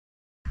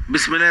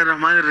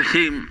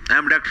Bismillahirrahmanirrahim. I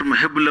am Dr.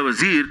 Mohibullah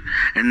Wazir,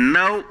 and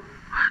now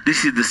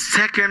this is the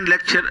second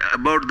lecture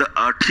about the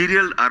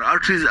arterial or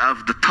arteries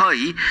of the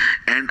thigh,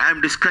 and I am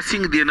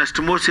discussing the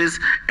anastomosis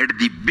at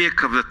the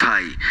back of the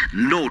thigh.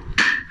 Note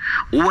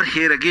over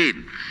here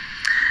again.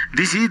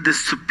 This is the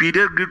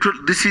superior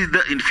gluteal, this is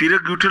the inferior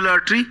gluteal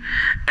artery,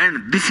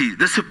 and this is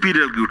the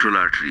superior gluteal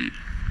artery.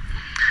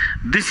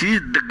 This is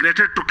the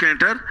greater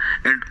trochanter,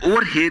 and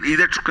over here is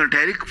the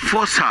trochanteric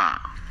fossa.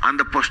 On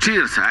the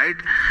posterior side,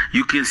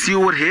 you can see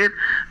over here,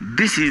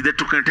 this is the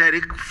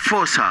trochanteric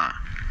fossa.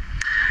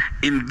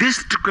 In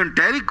this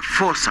trochanteric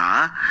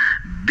fossa,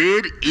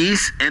 there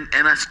is an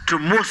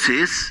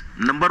anastomosis.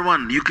 Number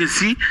one, you can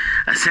see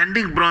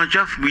ascending branch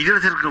of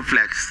medial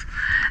circumflex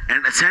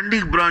and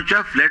ascending branch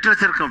of lateral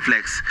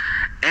circumflex,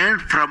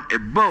 and from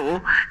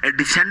above, a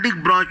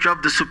descending branch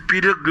of the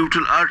superior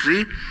gluteal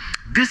artery.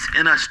 This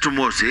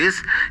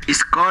anastomosis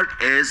is called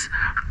as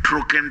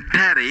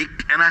trochanteric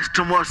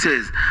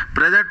anastomosis,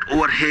 present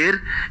over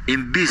here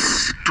in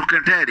this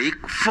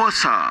trochanteric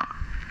fossa.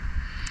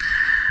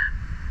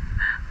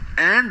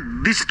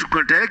 And this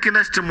trochanteric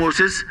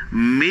anastomosis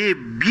may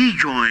be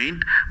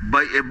joined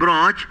by a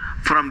branch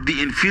from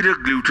the inferior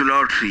gluteal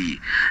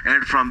artery,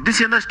 and from this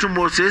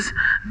anastomosis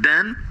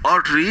then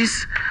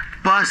arteries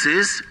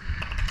passes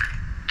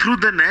through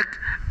the neck,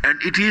 and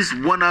it is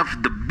one of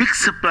the big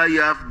supply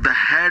of the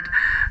head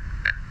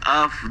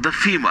of the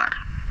femur,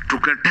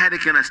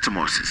 trochanteric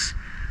anastomosis.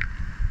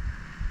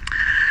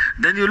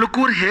 Then you look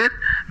over here,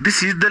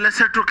 this is the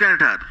lesser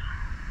trochanter.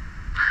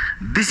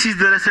 This is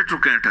the lesser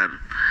trochanter.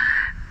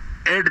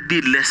 At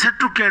the lesser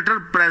trochanter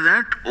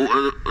present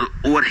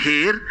over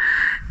here,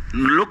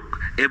 look,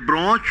 a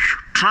branch,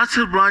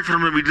 transverse branch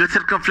from the medial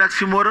circumflex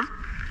femoral,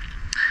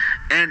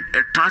 and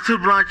a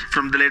transverse branch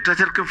from the lateral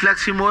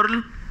circumflex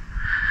femoral,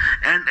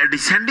 and a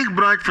descending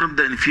branch from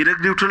the inferior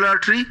gluteal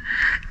artery,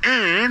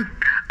 and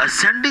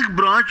ascending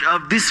branch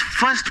of this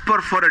first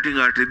perforating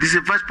artery. This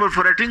is first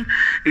perforating,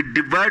 it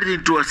divides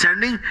into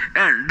ascending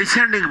and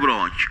descending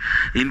branch.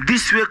 In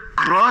this way,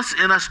 cross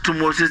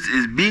anastomosis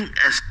is being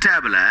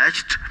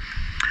established.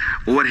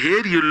 Over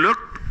here you look,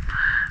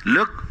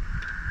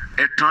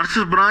 a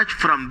transverse branch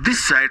from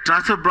this side,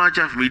 transverse branch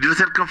of medial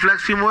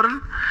circumflex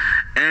femoral,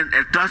 and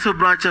a transverse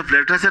branch of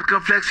lateral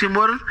circumflex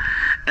femoral,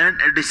 and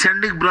a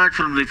descending branch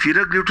from the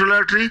inferior gluteal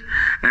artery,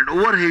 and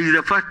over here is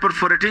the first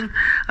perforating,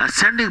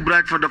 ascending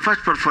branch from the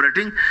first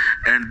perforating,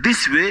 and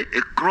this way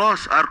a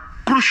cross or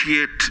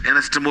cruciate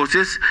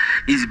anastomosis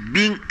is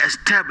being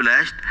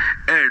established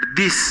at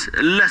this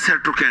lesser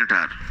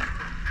trochanter.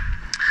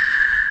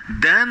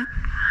 Then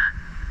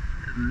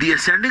the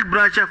ascending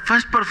branch of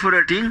first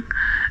perforating,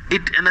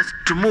 it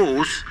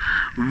anastomoses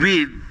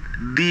with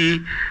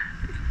the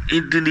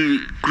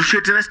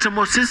cruciate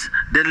anastomosis.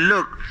 Then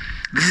look,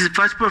 this is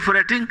first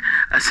perforating,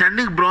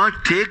 ascending branch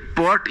take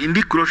part in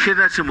the cruciate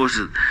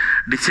anastomosis.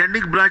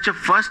 Descending branch of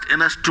first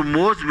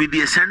anastomose with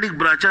the ascending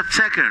branch of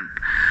second.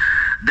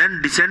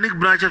 Then descending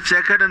branch of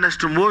second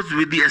anastomose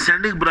with the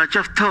ascending branch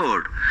of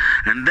third.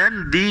 And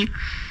then the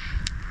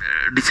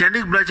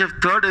descending branch of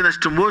third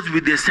anastomose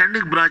with the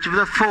ascending branch of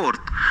the fourth,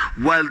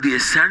 while the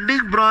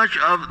descending branch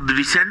of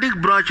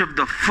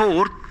the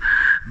fourth,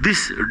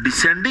 this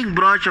descending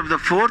branch of the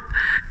fourth,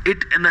 it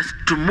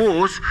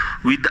anastomose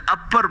with the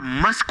upper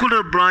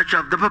muscular branch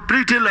of the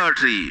popliteal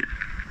artery.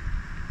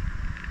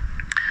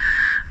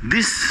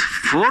 This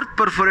fourth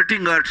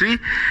perforating artery,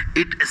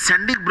 it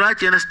ascending branch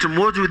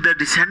anastomose with the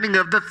descending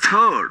of the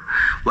third,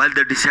 while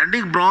the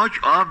descending branch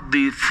of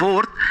the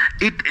fourth,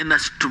 it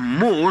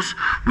anastomose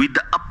with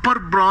the upper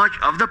branch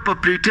of the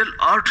popliteal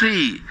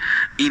artery.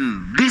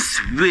 In this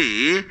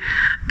way,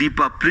 the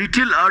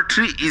popliteal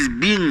artery is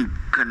being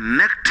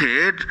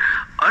connected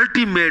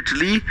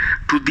ultimately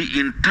to the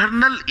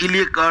internal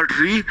iliac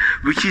artery,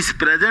 which is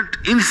present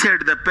inside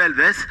the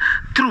pelvis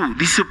through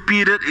the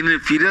superior and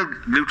inferior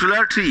gluteal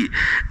artery,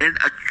 and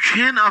a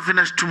chain of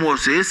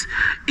anastomosis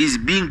is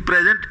being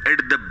present at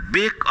the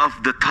back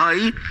of the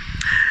thigh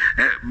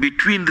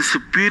between the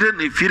superior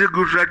and inferior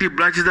gluteal artery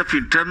branches of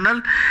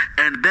internal,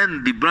 and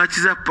then the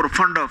branches of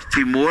profunda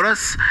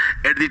femoris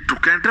at the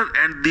trochanter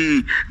and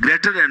the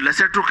greater and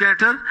lesser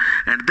trochanter,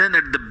 and then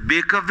at the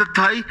back of the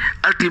thigh,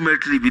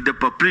 ultimately with the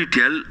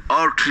popliteal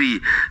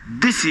artery.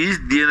 This is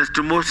the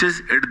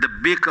anastomosis at the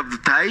back of the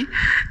thigh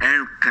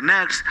and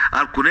connects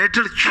our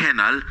conatal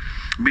channel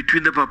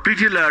between the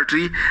popliteal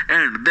artery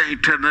and the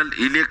internal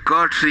iliac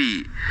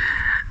artery.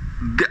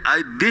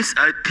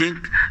 I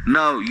think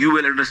now you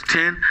will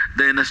understand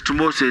the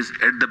anastomosis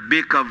at the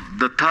back of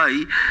the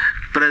thigh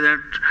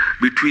present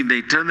between the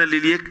internal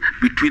iliac,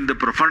 between the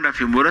profunda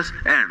femoris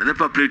and the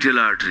popliteal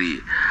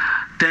artery.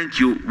 Thank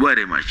you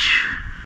very much.